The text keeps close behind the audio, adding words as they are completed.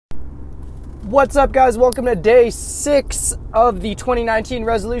What's up, guys? Welcome to day 6 of the 2019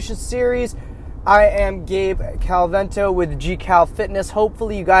 resolution series. I am Gabe Calvento with GCal Fitness.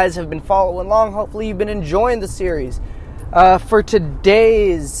 Hopefully you guys have been following along. Hopefully you've been enjoying the series. For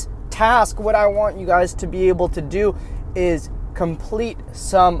today's task, what I want you guys to be able to do is complete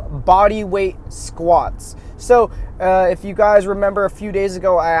some body weight squats. So if you guys remember, a few days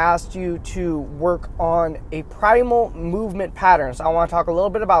ago I asked you to work on a primal movement pattern. So I want to talk a little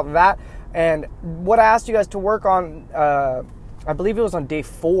bit about that. And what I asked you guys to work on, I believe it was on day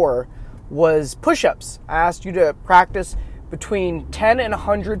 4, was push-ups. I asked you to practice between 10 and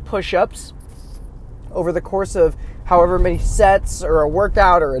 100 push-ups over the course of however many sets or a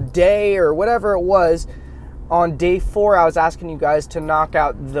workout or a day or whatever it was. On day 4, I was asking you guys to knock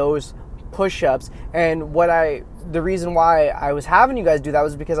out those push-ups. And the reason why I was having you guys do that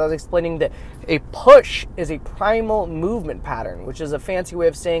was because I was explaining that a push is a primal movement pattern, which is a fancy way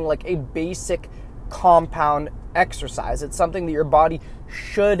of saying like a basic compound exercise. It's something that your body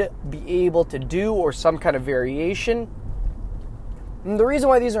should be able to do, or some kind of variation. And the reason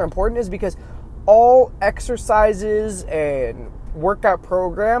why these are important is because all exercises and workout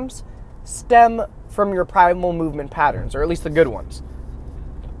programs stem from your primal movement patterns, or at least the good ones.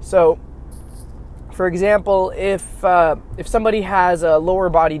 So, for example, if somebody has a lower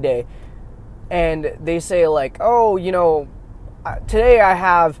body day and they say like, oh, today I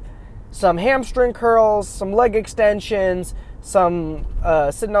have some hamstring curls, some leg extensions, some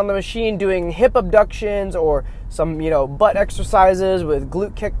sitting on the machine doing hip abductions, or some, butt exercises with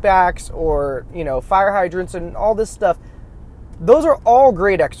glute kickbacks, or, fire hydrants and all this stuff. Those are all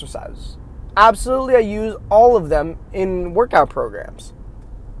great exercises. Absolutely, I use all of them in workout programs.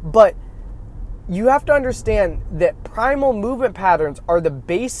 But you have to understand that primal movement patterns are the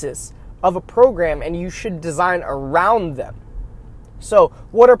basis of a program, and you should design around them. So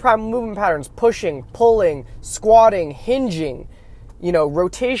what are primal movement patterns? Pushing, pulling, squatting, hinging,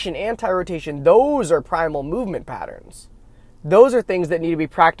 rotation, anti-rotation. Those are primal movement patterns. Those are things that need to be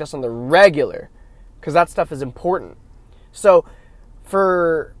practiced on the regular, because that stuff is important. So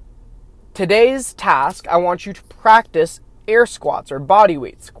for today's task, I want you to practice air squats or body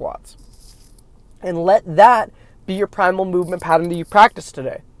weight squats. And let that be your primal movement pattern that you practice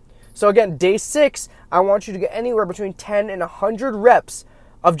today. So again, day 6, I want you to get anywhere between 10 and 100 reps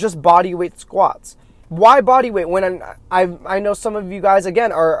of just body weight squats. Why body weight? When I know some of you guys,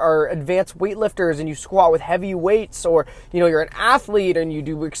 again, are advanced weightlifters and you squat with heavy weights, or, you're an athlete and you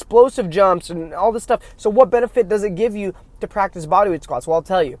do explosive jumps and all this stuff. So what benefit does it give you to practice body weight squats? Well, I'll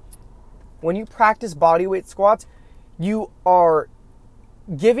tell you. When you practice body weight squats, you are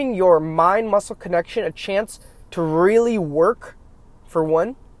giving your mind-muscle connection a chance to really work, for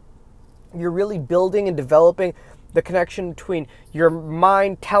one. You're really building and developing the connection between your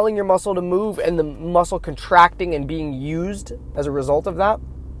mind telling your muscle to move and the muscle contracting and being used as a result of that.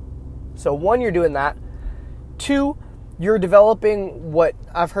 So 1, you're doing that. 2, you're developing what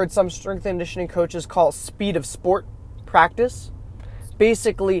I've heard some strength and conditioning coaches call speed of sport practice.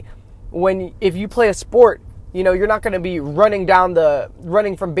 Basically, if you play a sport, you're not going to be running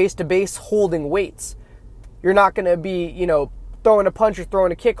from base to base holding weights. You're not going to be, throwing a punch or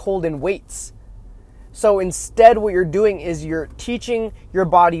throwing a kick holding weights. So instead, what you're doing is you're teaching your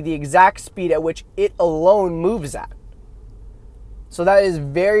body the exact speed at which it alone moves at. So that is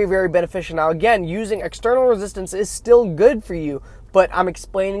very, very beneficial. Now, again, using external resistance is still good for you, but I'm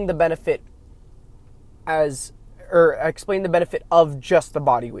explaining the benefit of just the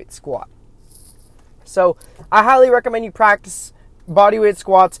body weight squat. So I highly recommend you practice body weight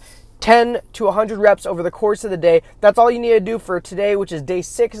squats 10 to 100 reps over the course of the day. That's all you need to do for today, which is day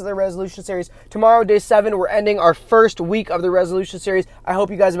 6 of the resolution series. Tomorrow, day 7, we're ending our first week of the resolution series. I hope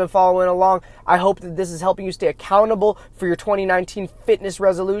you guys have been following along. I hope that this is helping you stay accountable for your 2019 fitness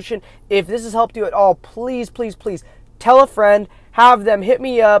resolution. If this has helped you at all, please, please, please tell a friend, have them hit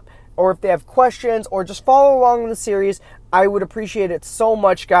me up, or if they have questions, or just follow along in the series. I would appreciate it so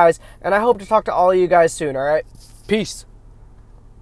much, guys. And I hope to talk to all of you guys soon, all right? Peace.